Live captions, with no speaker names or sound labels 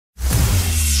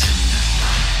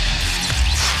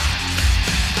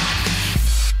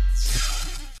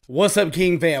What's up,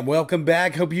 King fam? Welcome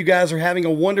back. Hope you guys are having a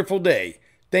wonderful day.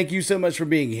 Thank you so much for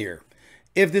being here.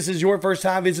 If this is your first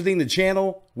time visiting the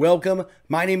channel, welcome.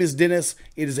 My name is Dennis.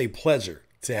 It is a pleasure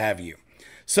to have you.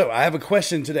 So I have a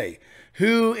question today.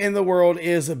 Who in the world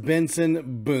is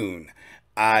Benson Boone?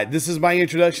 This is my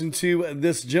introduction to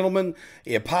this gentleman.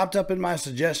 It popped up in my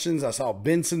suggestions. I saw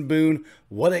Benson Boone.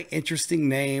 What an interesting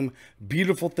name.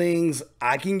 Beautiful things.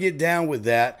 I can get down with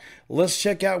that. Let's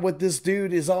check out what this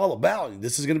dude is all about.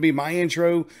 This is going to be my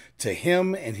intro to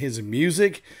him and his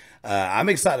music. I'm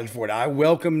excited for it. I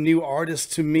welcome new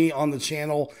artists to me on the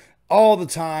channel all the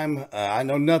time. I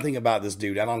know nothing about this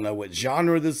dude. I don't know what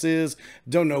genre this is.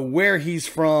 Don't know where he's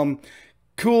from.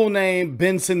 Cool name,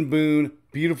 Benson Boone.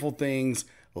 Beautiful things.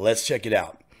 Let's check it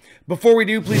out. Before we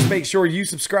do, please make sure you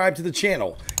subscribe to the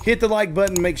channel. Hit the like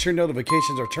button. Make sure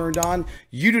notifications are turned on.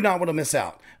 You do not want to miss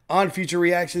out on future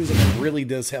reactions, and it really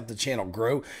does help the channel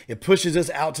grow. It pushes us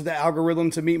out to the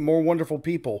algorithm to meet more wonderful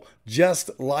people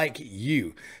just like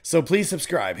you. So please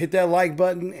subscribe, hit that like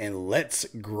button, and let's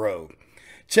grow.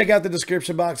 Check out the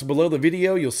description box below the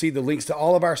video. You'll see the links to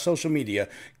all of our social media.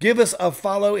 Give us a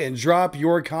follow and drop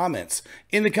your comments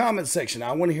in the comments section.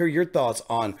 I want to hear your thoughts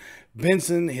on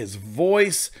Benson, his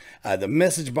voice, the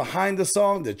message behind the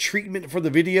song, the treatment for the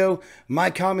video, my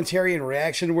commentary and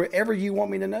reaction, wherever you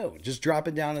want me to know. Just drop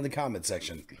it down in the comment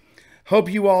section. Hope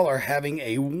you all are having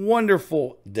a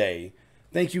wonderful day.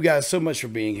 Thank you guys so much for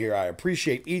being here. I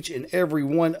appreciate each and every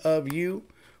one of you.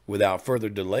 Without further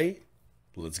delay,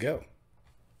 let's go.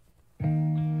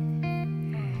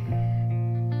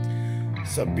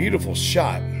 It's a beautiful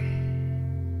shot.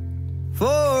 For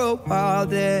a while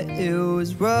there it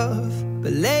was rough,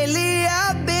 but lately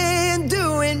I've been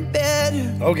doing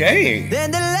better. Okay. Than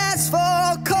the last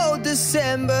 4 cold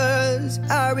Decembers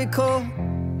I recall.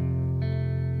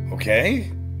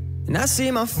 Okay. And I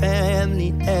see my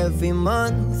family every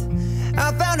month.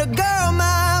 I found a girl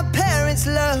my parents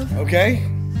love. Okay.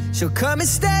 She'll come and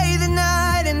stay the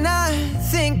night, and I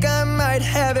think I might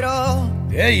have it all.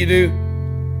 Yeah, you do.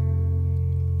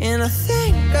 And I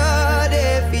thank God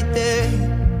every day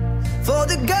for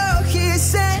the girl He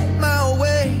sent my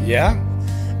way. Yeah.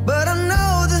 But I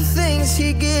know the things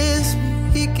He gives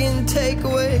me, He can take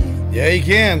away. Yeah, you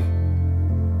can.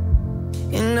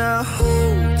 And I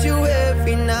hold you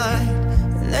every night,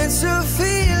 and that's a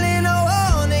feeling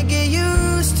I wanna get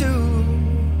used to.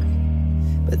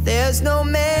 But there's no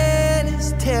man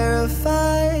as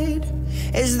terrified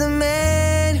as the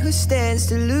man who stands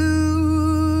to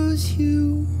lose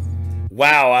you.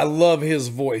 Wow, I love his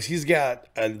voice. He's got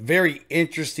a very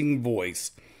interesting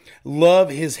voice. Love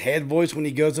his head voice when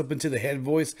he goes up into the head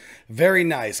voice. Very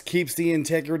nice. Keeps the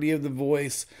integrity of the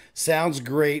voice. Sounds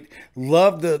great.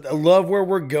 Love where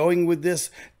we're going with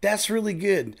this. That's really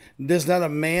good. There's not a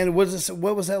man. What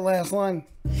was that last line?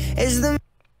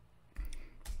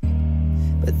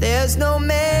 But there's no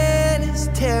man as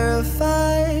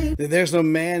terrified. There's no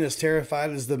man as terrified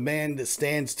as the man that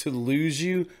stands to lose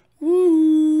you.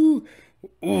 Woo!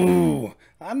 Ooh,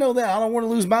 I know that. I don't want to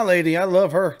lose my lady. I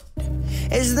love her.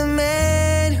 As the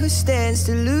man who stands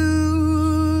to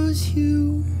lose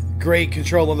you. Great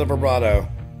control of the vibrato.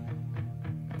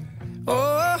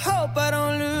 Oh, I hope I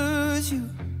don't lose you.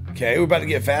 Okay, we're about to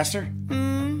get faster.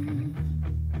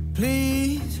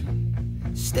 Please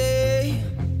stay.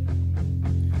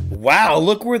 Wow,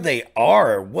 look where they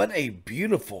are. What a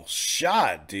beautiful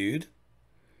shot, dude.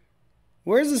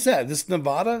 Where's this at? This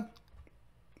Nevada?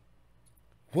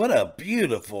 What a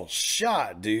beautiful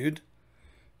shot, dude.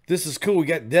 This is cool. We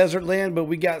got desert land, but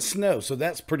we got snow, so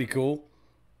that's pretty cool.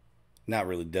 Not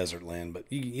really desert land, but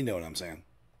you know what I'm saying.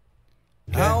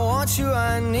 Okay. I want you,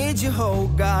 I need you, oh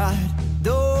God.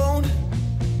 Don't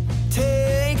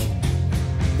take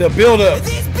the build-up.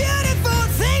 these beautiful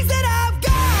things that I've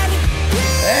got.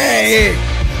 Please hey!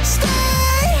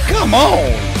 Stay. Come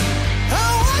on!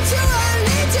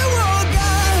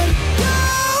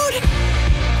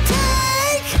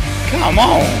 Come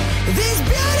on! These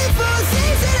beautiful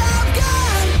things that I've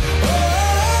got.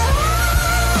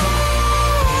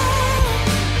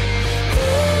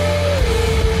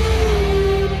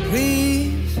 Oh,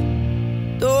 please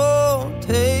don't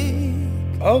take.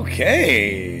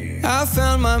 Okay. I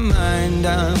found my mind,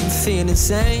 I'm feeling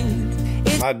sane.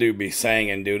 I do be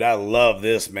singing, dude. I love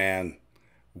this, man.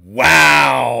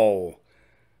 Wow.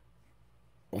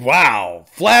 Wow.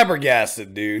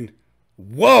 Flabbergasted, dude.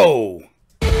 Whoa.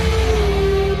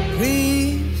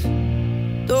 Please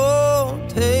don't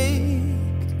take.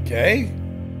 Okay.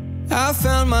 I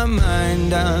found my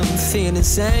mind, I'm feeling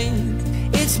sane.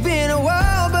 It's been a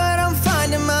while, but I'm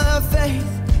finding my faith.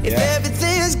 If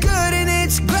everything's good and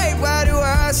it's great, why do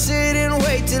I sit and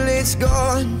wait till it's it's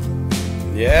gone.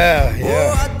 Yeah, Oh,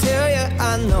 yeah. I tell you,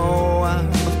 I know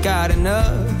I've got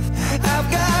enough.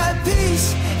 I've got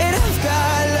peace and I've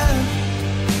got love,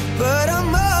 but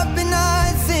I'm up at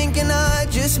night thinking I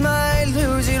just might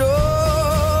lose it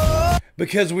all.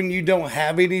 Because when you don't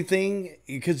have anything,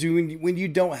 when you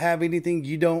don't have anything,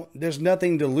 there's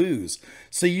nothing to lose.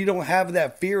 So you don't have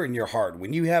that fear in your heart.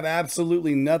 When you have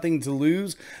absolutely nothing to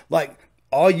lose, like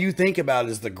all you think about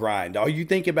is the grind. All you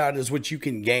think about is what you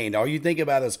can gain. All you think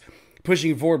about is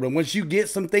pushing forward. But once you get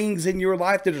some things in your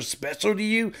life that are special to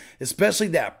you, especially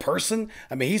that person,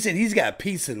 I mean, he said he's got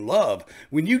peace and love.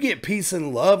 When you get peace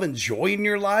and love and joy in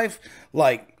your life,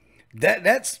 like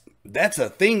that's a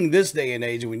thing this day and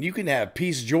age, when you can have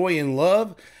peace, joy, and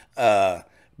love.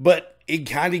 But it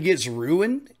kind of gets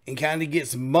ruined and kind of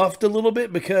gets muffed a little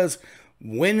bit, because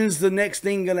when is the next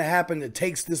thing going to happen that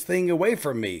takes this thing away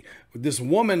from me, this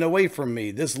woman away from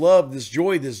me, this love, this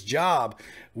joy, this job,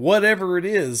 whatever it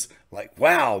is? Like,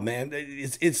 wow, man,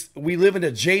 we live in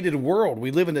a jaded world. We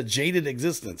live in a jaded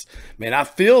existence, man. I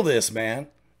feel this, man.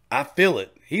 I feel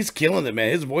it. He's killing it,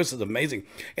 man. His voice is amazing.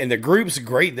 And the group's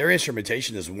great. Their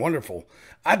instrumentation is wonderful.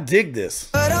 I dig this.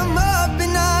 But I'm up at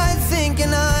night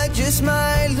thinking I just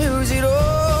might lose it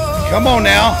all. Come on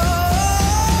now.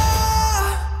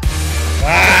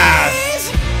 Ah,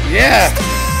 yeah.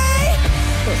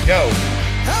 Let's go.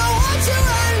 I want you,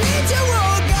 I need you,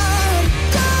 oh God.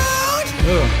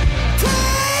 Don't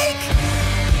take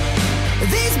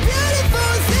these beautiful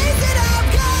things that I've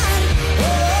got.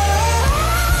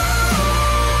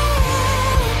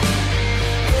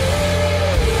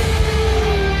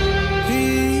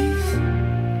 Please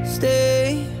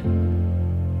stay.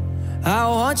 I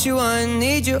want you, I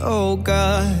need you, oh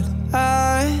God.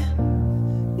 I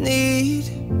need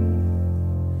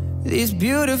these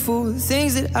beautiful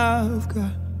things that I've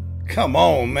got. Come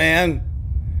on, man.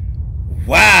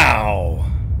 Wow.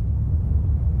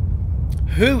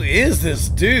 Who is this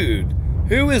dude?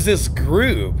 Who is this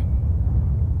group?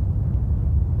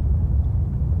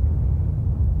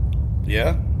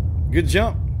 Yeah, good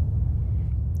jump.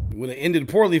 Would have ended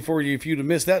poorly for you if you'd have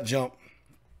missed that jump.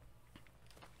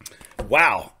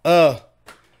 Wow.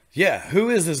 Yeah, who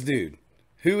is this dude?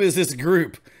 Who is this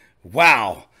group?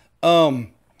 Wow.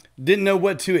 Didn't know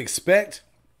what to expect.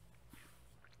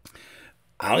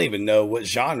 I don't even know what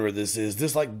genre this is.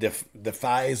 This like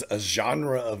defies a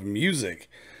genre of music.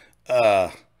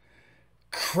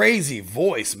 Crazy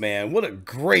voice, man. What a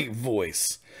great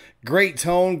voice. Great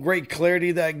tone, great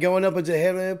clarity, that going up into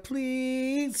heaven,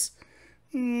 please.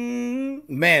 Man,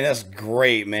 that's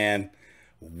great, man.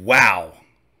 Wow.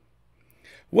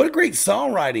 What a great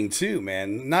songwriting too,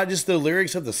 man. Not just the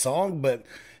lyrics of the song, but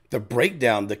the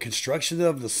breakdown, the construction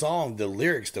of the song, the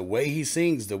lyrics, the way he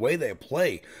sings, the way they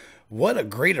play. What a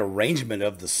great arrangement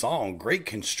of the song. Great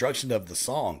construction of the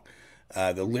song.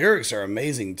 The lyrics are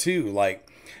amazing too. Like,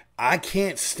 I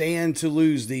can't stand to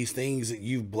lose these things that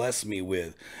you've blessed me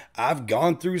with. I've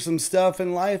gone through some stuff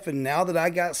in life, and now that I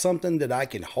got something that I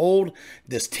can hold,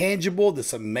 that's tangible,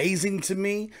 that's amazing to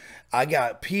me, I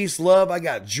got peace, love, I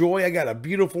got joy, I got a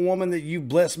beautiful woman that you've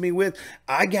blessed me with.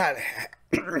 I got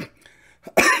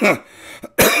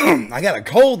I got a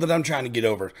cold that I'm trying to get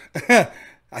over.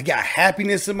 I got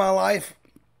happiness in my life.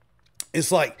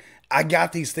 It's like, I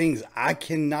got these things. I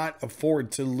cannot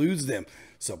afford to lose them.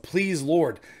 So please,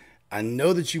 Lord, I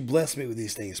know that you bless me with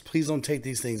these things. Please don't take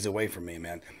these things away from me,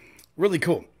 man. Really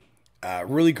cool.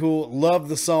 Really cool. Love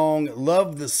the song.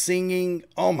 Love the singing.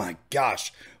 Oh my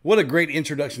gosh. What a great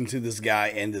introduction to this guy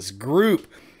and this group.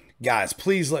 Guys,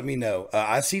 please let me know.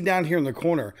 I see down here in the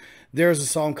corner, there's a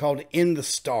song called In the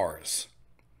Stars.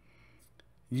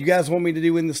 You guys want me to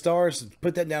do In the Stars?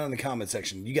 Put that down in the comment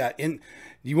section.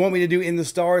 You want me to do In the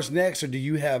Stars next, or do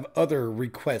you have other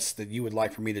requests that you would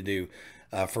like for me to do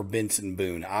for Benson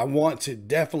Boone? I want to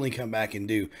definitely come back and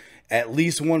do at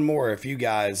least one more. If you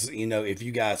guys, if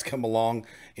you guys come along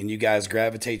and you guys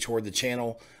gravitate toward the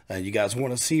channel, you guys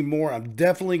want to see more, I'm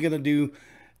definitely going to do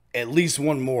at least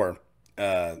one more.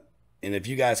 And if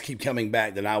you guys keep coming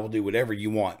back, then I will do whatever you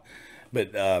want.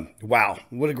 But wow,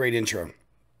 what a great intro.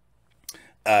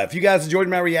 If you guys enjoyed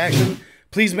my reaction,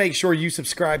 please make sure you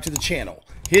subscribe to the channel.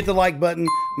 Hit the like button.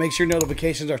 Make sure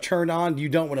notifications are turned on. You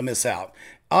don't want to miss out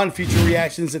on future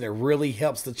reactions, and it really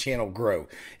helps the channel grow.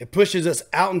 It pushes us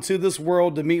out into this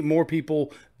world to meet more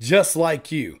people just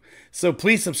like you. So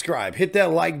please subscribe, hit that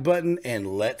like button,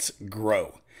 and let's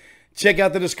grow. Check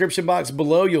out the description box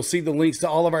below. You'll see the links to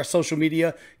all of our social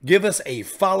media. Give us a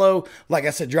follow. Like I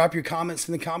said, drop your comments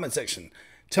in the comment section.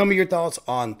 Tell me your thoughts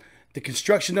on the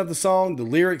construction of the song, the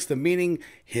lyrics, the meaning,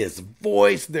 his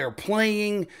voice, their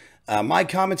playing. my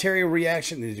commentary or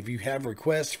reaction. And if you have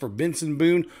requests for Benson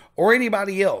Boone or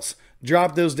anybody else,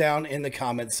 drop those down in the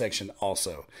comment section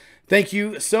also. Thank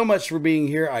you so much for being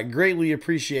here. I greatly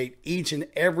appreciate each and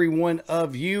every one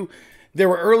of you. There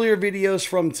were earlier videos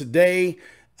from today,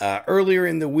 earlier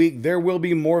in the week. There will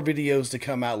be more videos to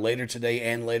come out later today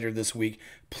and later this week.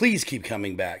 Please keep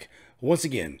coming back. Once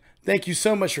again, thank you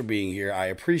so much for being here. I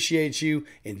appreciate you.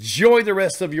 Enjoy the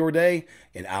rest of your day,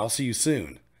 and I'll see you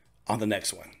soon on the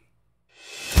next one.